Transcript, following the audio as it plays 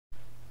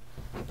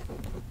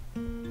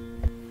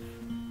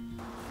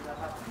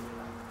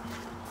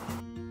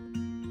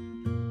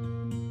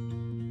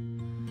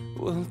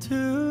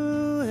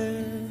do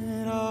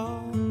it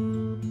all,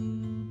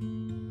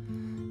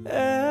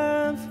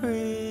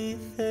 everything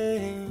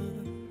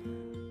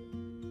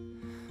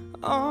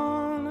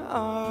on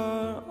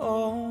our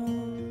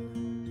own.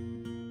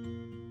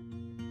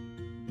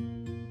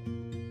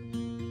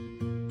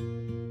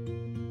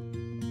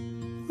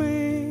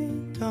 We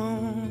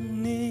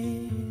don't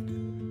need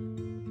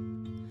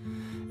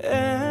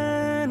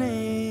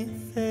anything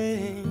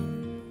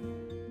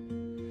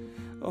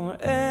or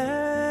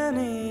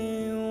anyone.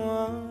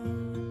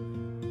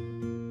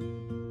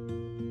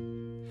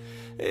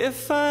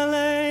 If I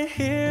lay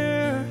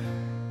here,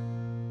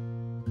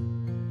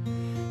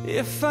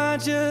 if I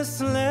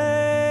just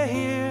lay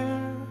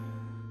here,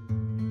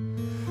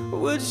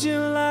 would you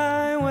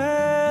lie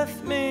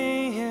with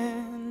me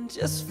and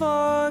just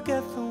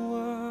forget the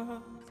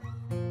world?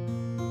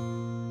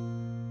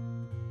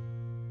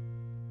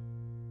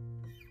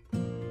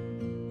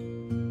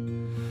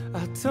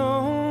 I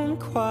don't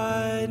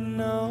quite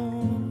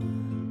know.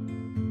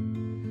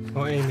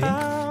 Well, Amy,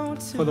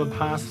 for the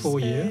past 4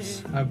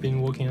 years, I've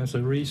been working as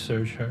a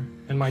researcher,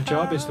 and my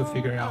job is to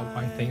figure out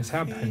why things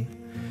happen.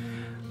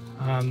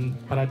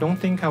 But I don't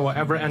think I will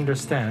ever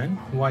understand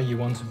why you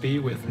want to be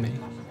with me.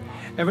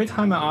 Every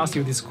time I ask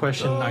you this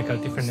question, I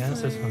got different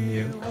answers from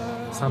you.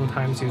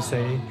 Sometimes you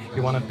say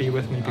you want to be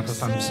with me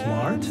because I'm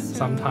smart.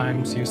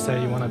 Sometimes you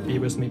say you want to be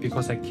with me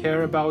because I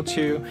care about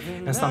you.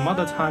 And some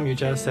other time you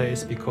just say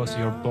it's because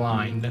you're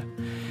blind.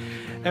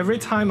 Every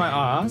time I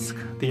ask,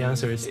 the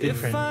answer is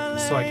different,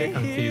 so I get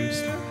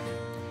confused.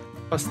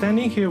 But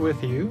standing here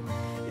with you,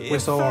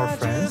 with all our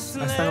friends,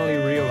 I suddenly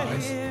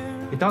realize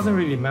it doesn't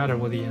really matter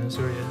what the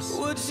answer is.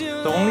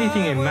 The only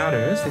thing it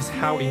matters is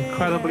how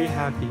incredibly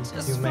happy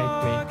you make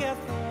me.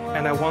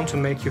 And I want to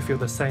make you feel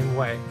the same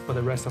way for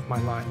the rest of my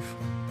life.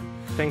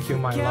 Thank you,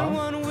 my love,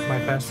 my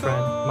best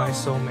friend, my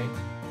soulmate.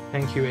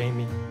 Thank you,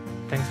 Amy.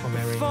 Thanks for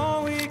marrying me.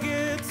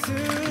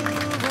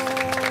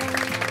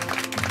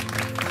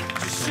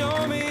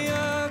 Show me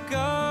a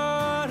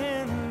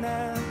garden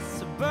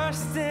that's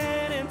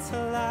bursting into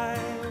life.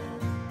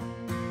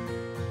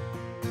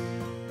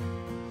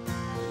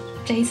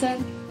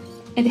 Jason,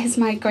 it is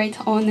my great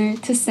honor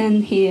to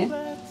stand here,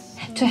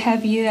 to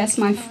have you as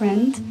my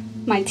friend,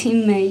 my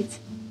teammate,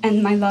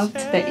 and my love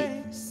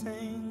today.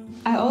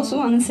 I also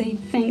want to say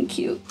thank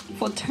you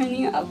for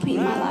turning up in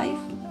my life,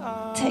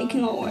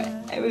 taking over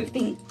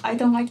everything I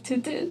don't like to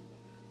do,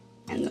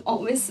 and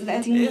always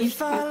letting me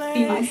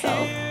be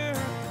myself.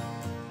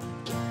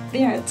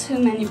 There are too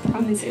many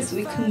promises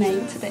we could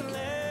make today,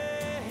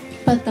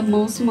 but the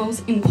most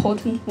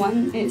important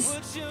one is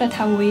that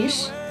I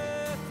wish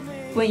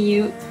when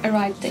you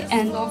arrive at the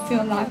end of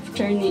your life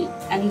journey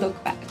and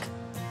look back,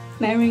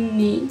 marrying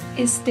me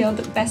is still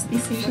the best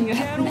decision you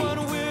have made.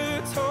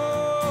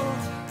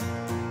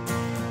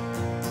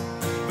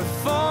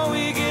 Before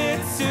we get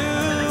too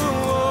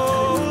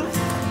old,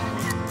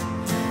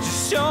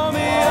 just show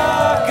me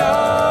a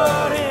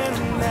garden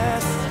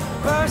that's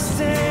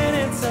bursting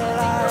into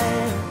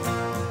life.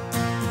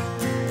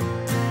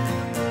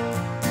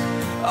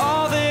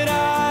 All that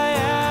I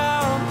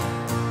am,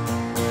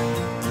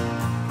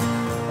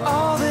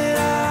 all that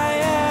I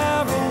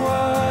ever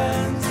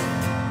was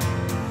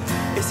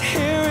is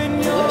here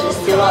in your 我只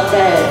希望在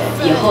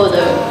以后的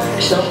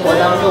生活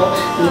当中，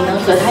你能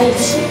和他一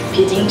起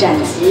披荆斩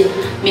棘，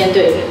面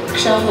对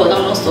生活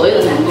当中所有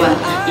的难关，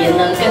也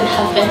能跟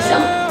他分享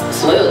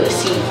所有的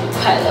幸福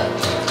快乐。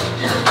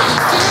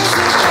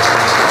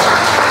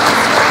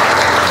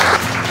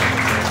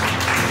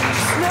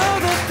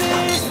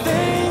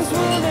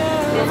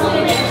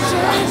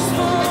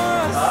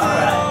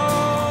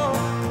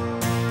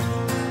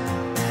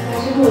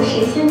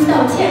谁先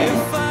道歉？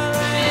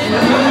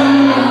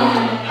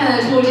看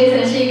得出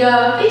Jason是一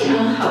个非常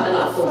好的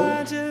老公。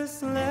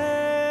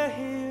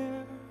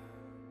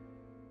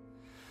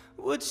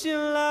Would you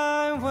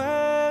lie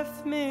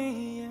with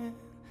me and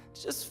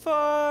just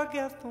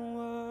forget the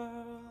world?